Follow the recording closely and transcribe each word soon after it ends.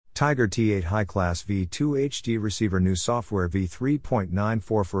Tiger T8 High Class V2 HD Receiver New Software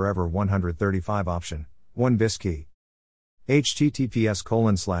v3.94 Forever 135 Option 1 BIS key.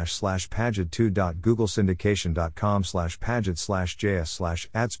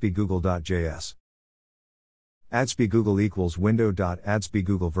 https://paget2.googlesyndication.com/paget/js/adsbgoogle.js adsbgoogle equals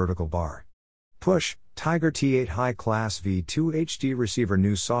window.adsbgoogle vertical bar. Push, Tiger T8 High Class V2 HD Receiver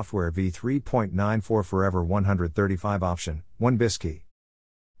New Software v3.94 Forever 135 Option 1 BIS key.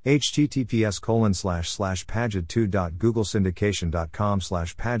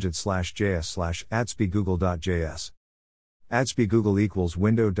 https://paget2.googlesyndication.com/paget/js/adsbgoogle.js adsbgoogle equals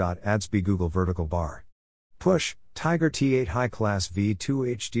window.adsbgoogle vertical bar. Push, Tiger T8 High Class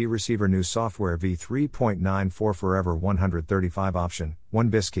V2 HD Receiver New Software v3.94 Forever 135 Option 1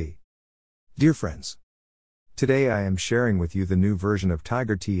 BIS key. Dear friends, today I am sharing with you the new version of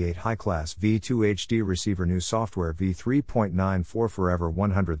Tiger T8 High Class V2 HD Receiver New Software v3.94 Forever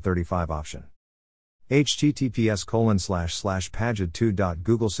 135 Option.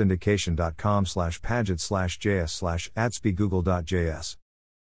 https://paget2.googlesyndication.com/paget/js/adsbgoogle.js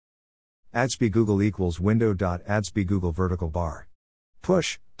adsbgoogle equals window.adsbgoogle vertical bar.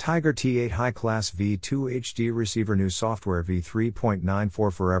 Push, Tiger T8 High Class V2 HD Receiver New Software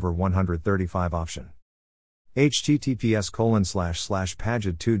v3.94 Forever 135 Option.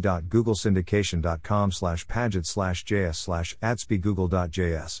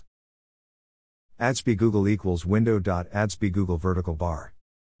 https://paget2.googlesyndication.com/paget/js/adsbgoogle.js adsbgoogle equals window.adsbgoogle vertical bar.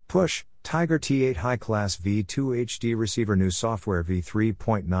 Push, Tiger T8 High Class V2 HD Receiver New Software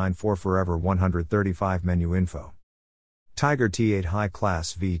v3.94 Forever 135 Menu info. Tiger T8 High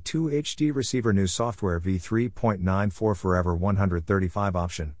Class V2 HD Receiver New Software v3.94 Forever 135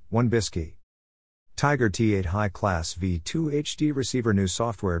 Option 1 BIS key. Tiger T8 High Class V2 HD Receiver New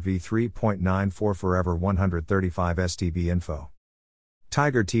Software v3.94 Forever 135 STB info.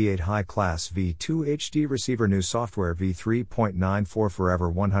 Tiger T8 High Class V2 HD Receiver New Software v3.94 Forever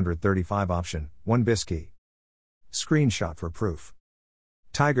 135 Option 1 BIS key. Screenshot for proof.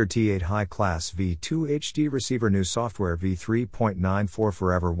 Tiger T8 High Class V2 HD Receiver New Software v3.94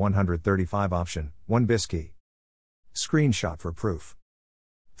 Forever 135 Option 1 BIS key. Screenshot for proof.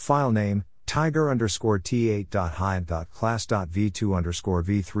 File name,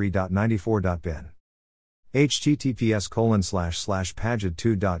 tiger_t8.hide.class.v2_v3.94.bin.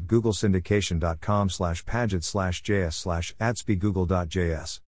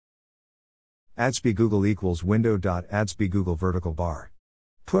 https://paget2.googlesyndication.com/paget/js/adsbgoogle.js adsbgoogle equals window.adsbgoogle vertical bar.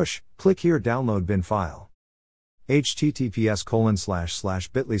 Push, click here download bin file.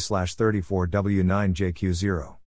 https://bit.ly/34w9jq0